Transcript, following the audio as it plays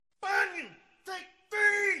Welcome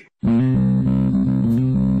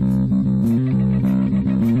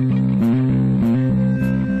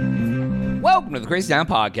to the Crazy Town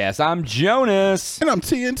Podcast. I'm Jonas. And I'm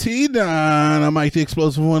TNT Don. I'm Mike the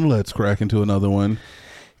Explosive One. Let's crack into another one.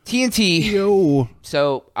 TNT. Yo.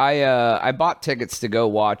 So I bought tickets to go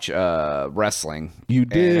watch wrestling. You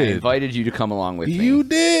did. And I invited you to come along with me. You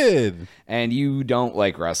did. And you don't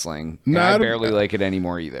like wrestling. Not I barely like it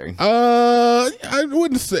anymore either. I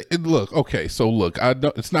wouldn't say. Look, okay. So look, I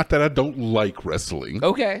don't. It's not that I don't like wrestling.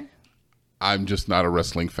 Okay. I'm just not a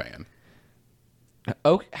wrestling fan.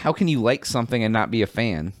 Oh, how can you like something and not be a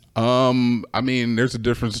fan? I mean, there's a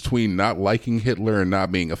difference between not liking Hitler and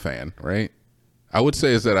not being a fan, right? I would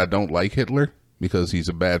say is that I don't like Hitler because he's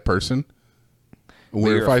a bad person.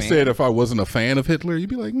 Where if I said if I wasn't a fan of Hitler, you'd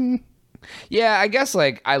be like, Yeah, I guess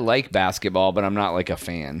like I like basketball, but I'm not like a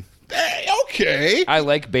fan. Okay. I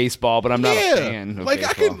like baseball, but I'm not a fan of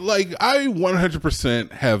baseball. I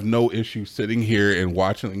 100% have no issue sitting here and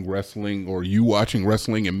watching wrestling, or you watching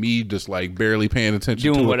wrestling and me just like barely paying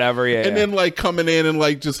attention doing to whatever, it. yeah. And then like coming in and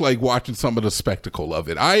like just like watching some of the spectacle of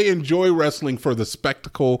it. I enjoy wrestling for the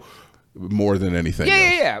spectacle more than anything else.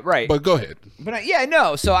 Yeah, right. But go ahead. But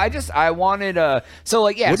so I wanted what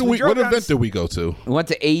event did we go to? We went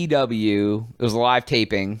to AEW. It was a live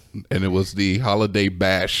taping, and it was the Holiday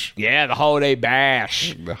Bash. Yeah, the Holiday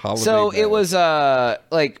Bash. The Holiday So Bash. it was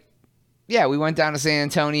we went down to San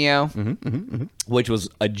Antonio, which was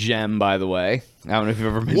a gem, by the way. I don't know if you've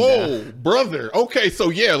ever been. Whoa, brother. Okay, so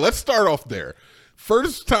yeah, let's start off there.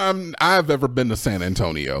 First time I've ever been to San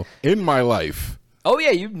Antonio in my life. Oh,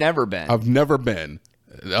 yeah, you've never been. I've never been.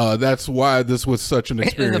 That's why this was such an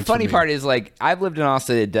experience. And the funny part is, like, I've lived in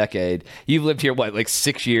Austin a decade. You've lived here, what, like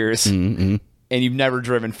 6 years? Mm-hmm. And you've never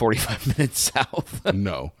driven 45 minutes south.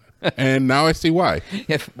 No. And now I see why.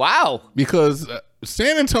 Wow. Because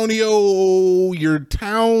San Antonio, your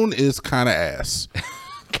town is kind of ass.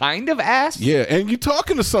 Kind of ass? Yeah, and you're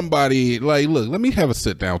talking to somebody, like, look, let me have a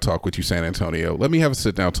sit-down talk with you, San Antonio. Let me have a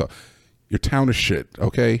sit-down talk. Your town is shit,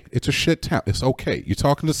 okay? It's a shit town. It's okay. You're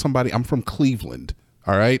talking to somebody. I'm from Cleveland,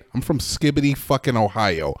 all right? I'm from Skibbity fucking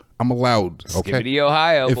Ohio. I'm allowed, okay? Skibbity,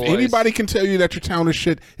 Ohio, If boys. anybody can tell you that your town is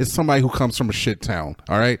shit, it's somebody who comes from a shit town,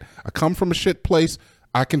 all right? I come from a shit place.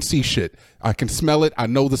 I can see shit. I can smell it. I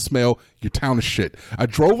know the smell. Your town is shit. I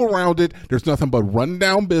drove around it. There's nothing but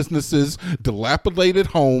rundown businesses, dilapidated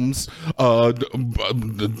homes,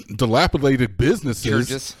 dilapidated businesses.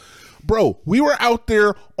 Churches. Bro, we were out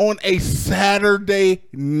there on a Saturday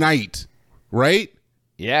night, right?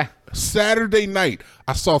 Yeah. Saturday night.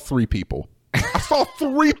 I saw 3 people. I saw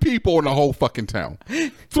 3 people in the whole fucking town.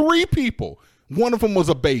 3 people. One of them was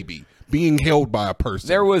a baby being held by a person.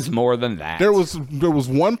 There was more than that. There was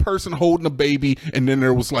one person holding a baby, and then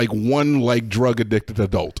there was like one like drug addicted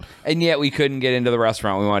adult. And yet we couldn't get into the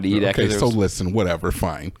restaurant we wanted to eat at. Okay, so listen, whatever,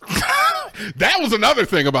 fine. That was another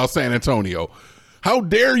thing about San Antonio. How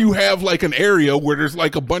dare you have like an area where there's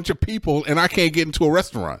like a bunch of people and I can't get into a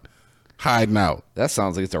restaurant hiding out? That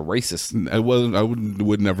sounds like it's a racist. It wasn't. I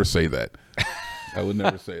would never say that. I would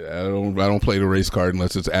never say that. I don't play the race card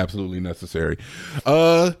unless it's absolutely necessary.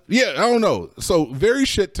 Yeah, I don't know. So very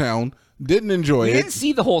shit town. Didn't enjoy it. We didn't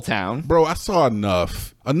see the whole town. Bro, I saw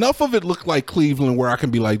enough. Enough of it looked like Cleveland where I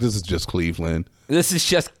can be like, this is just Cleveland. This is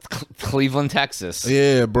just Cleveland, Texas.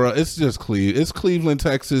 Yeah, bro. It's just It's Cleveland,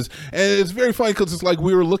 Texas. And it's very funny because it's like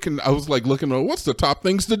I was like looking at what's the top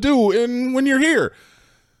things to do when you're here.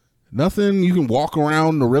 Nothing. You can walk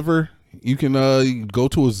around the river. You can go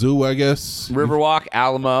to a zoo, I guess. Riverwalk,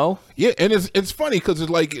 Alamo. Yeah, and it's funny because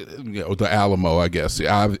it's like the Alamo, I guess.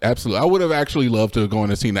 Yeah, absolutely. I would have actually loved to have gone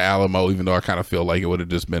and seen the Alamo, even though I kind of feel like it would have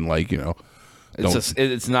just been like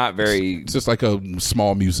it's not very. It's just like a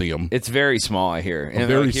small museum. It's very small, I hear.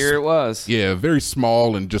 And here it was. Yeah, very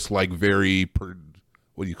small and just like very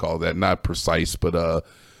what do you call that? Not precise, but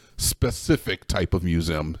specific type of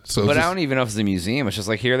museum. So, but I don't even know if it's a museum. It's just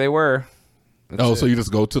like here they were. So you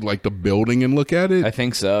just go to like the building and look at it? I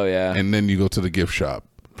think so, yeah. And then you go to the gift shop.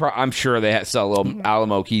 I'm sure they sell little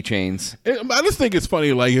Alamo keychains. I just think it's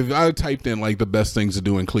funny. Like if I typed in like the best things to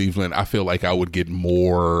do in Cleveland, I feel like I would get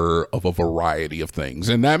more of a variety of things.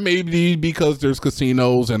 And that may be because there's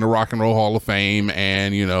casinos and the Rock and Roll Hall of Fame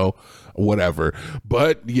and, whatever.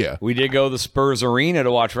 But yeah. We did go to the Spurs Arena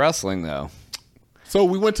to watch wrestling, though. So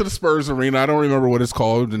we went to the Spurs Arena. I don't remember what it's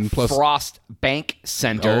called. And plus, Frost Bank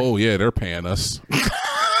Center. Oh, yeah, they're paying us.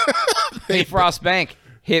 Hey, Frost Bank.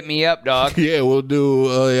 Hit me up, dog. Yeah, we'll do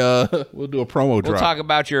a promo drop. We'll talk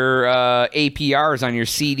about your APRs on your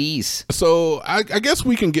CDs. So I guess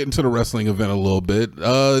we can get into the wrestling event a little bit.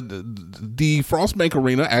 The Frostbank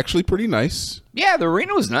Arena, actually pretty nice. Yeah, the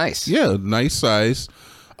arena was nice. Yeah, nice size.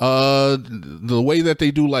 The way that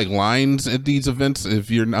they do like lines at these events,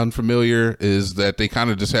 if you're unfamiliar, is that they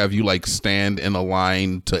kind of just have you like stand in a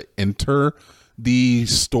line to enter the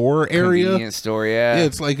store area. Convenience store, yeah. Yeah,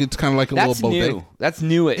 it's kind of like a little bodega. New. That's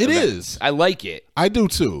new. It is. I like it. I do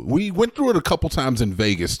too. We went through it a couple times in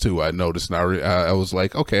Vegas too. I noticed. And I was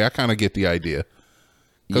like, okay, I kind of get the idea.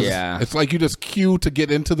 Yeah, it's like you just queue to get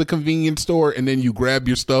into the convenience store, and then you grab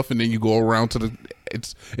your stuff, and then you go around to the.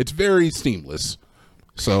 It's very seamless.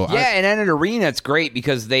 So yeah, and at an arena, it's great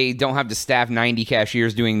because they don't have to staff 90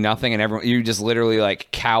 cashiers doing nothing, and you just literally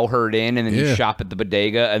like cow herd in, and then you shop at the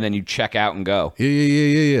bodega, and then you check out and go.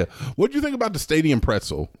 Yeah. What do you think about the stadium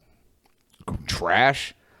pretzel?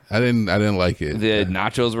 Trash. I didn't like it. The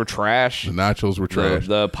nachos were trash.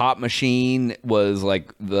 The pop machine was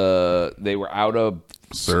like they were out of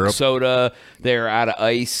syrup, soda. They were out of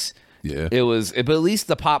ice. Yeah, but at least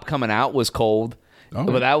the pop coming out was cold. Oh.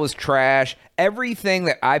 But that was trash. Everything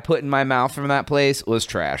that I put in my mouth from that place was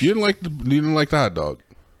trash. You didn't like the hot dog.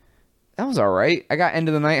 That was all right. I got end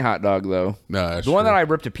of the night hot dog though. No, the one that I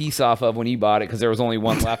ripped a piece off of when you bought it because there was only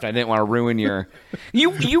one left. I didn't want to ruin your.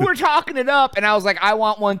 You were talking it up, and I was like, I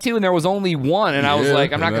want one too, and there was only one, and I was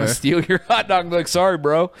like, I'm not going to steal your hot dog. I'm like, sorry,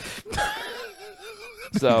 bro.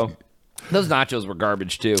 So. Those nachos were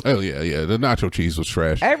garbage too. Oh yeah. The nacho cheese was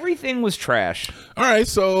trash. Everything was trash. All right,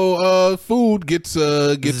 so food gets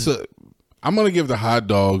I'm gonna give the hot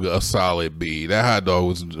dog a solid B. That hot dog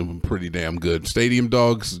was pretty damn good. Stadium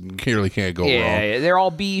dogs clearly can't go wrong. Yeah, they're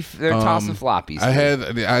all beef. They're tossing floppies.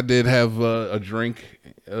 I did have a drink.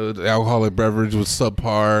 The alcoholic beverage was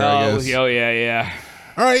subpar. I guess. Oh yeah.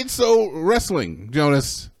 All right, so wrestling,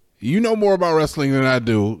 Jonas. You know more about wrestling than I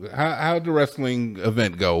do. How'd the wrestling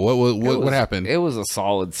event go? What happened? It was a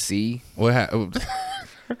solid C. What happened?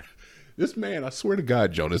 This man, I swear to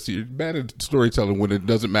God, Jonas, you're bad at storytelling when it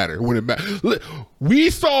doesn't matter.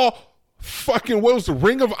 We saw fucking, what was the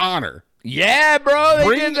Ring of Honor? Yeah, bro.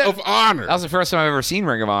 Ring of Honor. That was the first time I've ever seen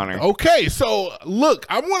Ring of Honor. Okay, so look,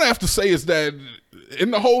 I want to have to say is that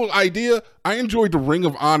in the whole idea, I enjoyed the Ring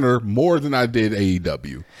of Honor more than I did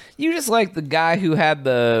AEW. You just like the guy who had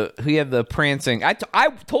the prancing. I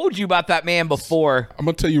told you about that man before. I'm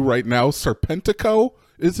gonna tell you right now, Serpentico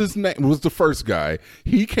is his name. Was the first guy.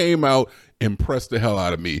 He came out, impressed the hell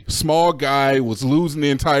out of me. Small guy, was losing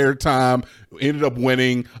the entire time, ended up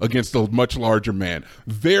winning against a much larger man.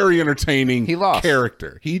 Very entertaining. He lost.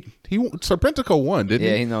 Character. He Serpentico won, didn't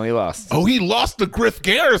he? Yeah, no, he lost. Oh, he lost to Griff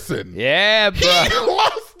Garrison. Yeah, bro. He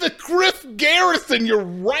lost to Griff Garrison. You're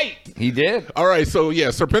right. He did. All right, so yeah,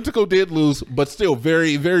 Serpentico did lose, but still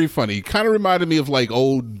very, very funny. Kind of reminded me of like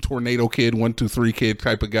old Tornado Kid, 1, 2, 3 Kid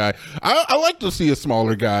type of guy. I like to see a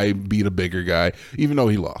smaller guy beat a bigger guy, even though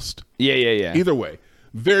he lost. Yeah. Either way,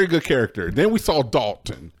 very good character. Then we saw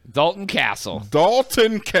Dalton Castle.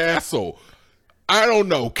 I don't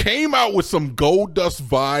know. Came out with some Gold Dust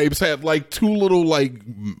vibes. Had like two little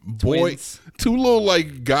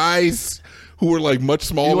guys who were like much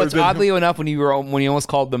smaller. Oddly enough, when you almost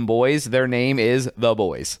called them boys, their name is the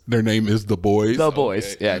Boys. Their name is the Boys. The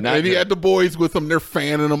Boys. Okay. Yeah. And he had the boys with him. They're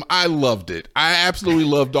fanning him. I loved it. I absolutely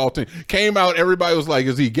loved Dalton. Came out. Everybody was like,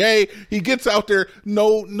 "Is he gay?" He gets out there.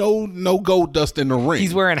 No Gold Dust in the ring.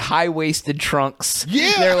 He's wearing high-waisted trunks.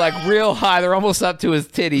 Yeah. They're like real high. They're almost up to his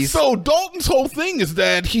titties. So Dalton's whole thing is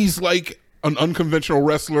that he's like an unconventional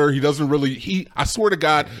wrestler. He doesn't really. I swear to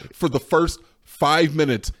God, for the first 5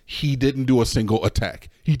 minutes, he didn't do a single attack.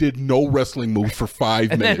 He did no wrestling moves for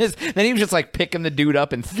 5 minutes. Then he was just like picking the dude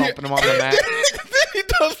up and thumping him on the mat. He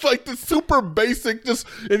does like the super basic,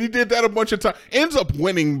 and he did that a bunch of times. Ends up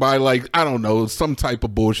winning by like, I don't know, some type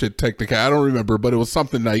of bullshit technique. I don't remember, but it was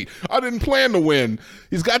something like, I didn't plan to win.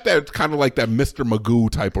 He's got that kind of like that Mr. Magoo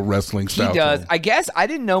type of wrestling style. He does. I guess I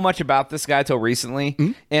didn't know much about this guy till recently,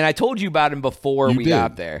 and I told you about him before we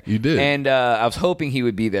got there. You did. And I was hoping he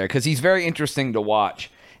would be there because he's very interesting to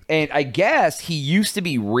watch. And I guess he used to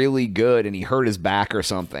be really good and he hurt his back or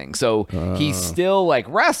something. So he still like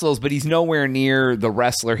wrestles, but he's nowhere near the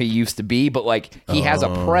wrestler he used to be. But like he has a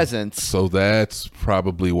presence. So that's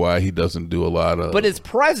probably why he doesn't do a lot of. But his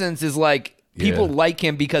presence is like people like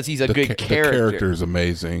him because he's a good character. The character is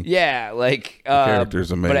amazing. Yeah, like the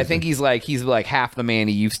character's amazing. But I think he's like half the man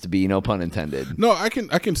he used to be. No pun intended. No, I can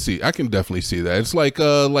definitely see that. It's like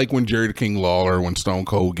when Jerry the King Lawler, when Stone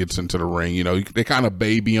Cold gets into the ring, you know, they kind of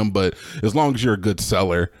baby him, but as long as you're a good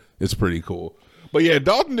seller, it's pretty cool. But yeah,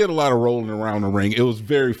 Dalton did a lot of rolling around the ring. It was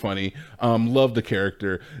very funny. Loved the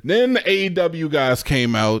character. Then the AEW guys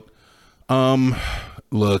came out.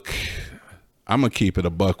 Look, I'm gonna keep it a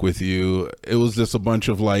buck with you. It was just a bunch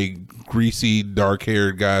of like greasy,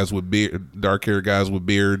 dark-haired guys with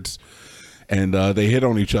beards, and they hit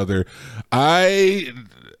on each other. I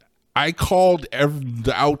called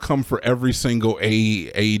the outcome for every single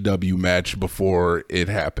AEW match before it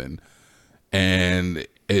happened, and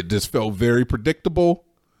it just felt very predictable.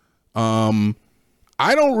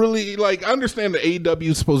 I don't really I understand the AEW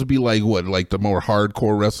is supposed to be like what, like the more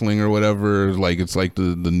hardcore wrestling or whatever. Like it's like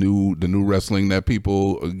the new wrestling that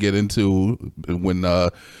people get into when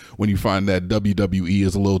you find that WWE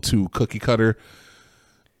is a little too cookie cutter.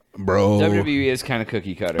 Bro, WWE is kind of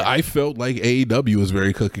cookie cutter. I felt like AEW was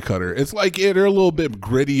very cookie cutter. It's like they're a little bit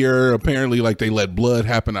grittier. Apparently, like they let blood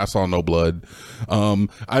happen. I saw no blood.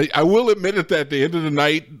 I will admit it that at the end of the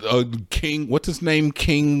night, King, what's his name,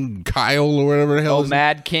 King Kyle or whatever the hell. Oh,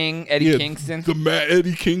 Mad King Eddie Kingston. The Mad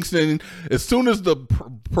Eddie Kingston. As soon as the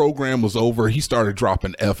program was over, he started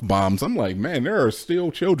dropping F-bombs. I'm like, man, there are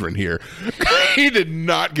still children here. He did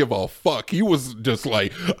not give a fuck. He was just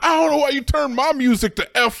like, I don't know why you turned my music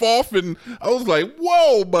to F off, and I was like,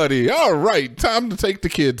 whoa, buddy, all right, time to take the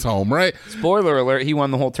kids home, right? Spoiler alert, he won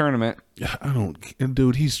the whole tournament.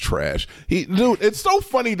 Dude, he's trash. Dude, it's so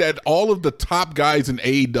funny that all of the top guys in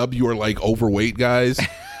AEW are like overweight guys.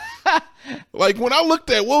 Like when I looked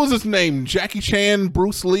at, what was his name? Jackie Chan,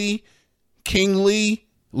 Bruce Lee, King Lee.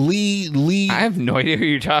 I have no idea who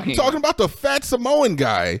you're talking about. Talking about the fat Samoan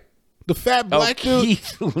guy. The fat black dude.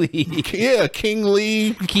 Keith Lee. Yeah, King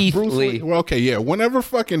Lee. Keith Bruce Lee. Well, okay, yeah. Whenever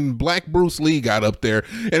fucking black Bruce Lee got up there,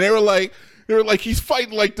 and they were like, he's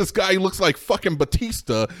fighting like this guy who looks like fucking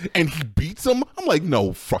Batista, and he beats him. I'm like,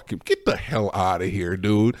 no, fucking get the hell out of here,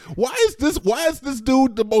 dude. Why is this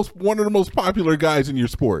dude one of the most popular guys in your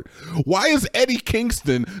sport? Why is Eddie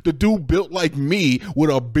Kingston the dude built like me with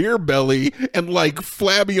a beer belly and like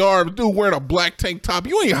flabby arms, dude wearing a black tank top?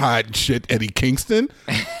 You ain't hiding shit, Eddie Kingston.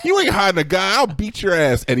 You ain't hiding a guy. I'll beat your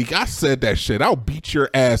ass, Eddie. I said that shit. I'll beat your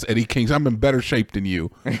ass, Eddie Kingston. I'm in better shape than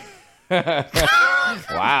you.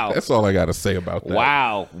 Wow. That's all I got to say about that.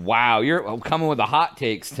 Wow. You're coming with the hot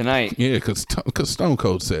takes tonight. Yeah, because Stone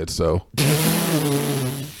Cold said so.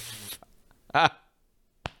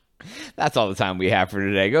 That's all the time we have for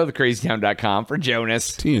today. Go to thecrazytown.com for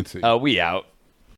Jonas. TNT. We out.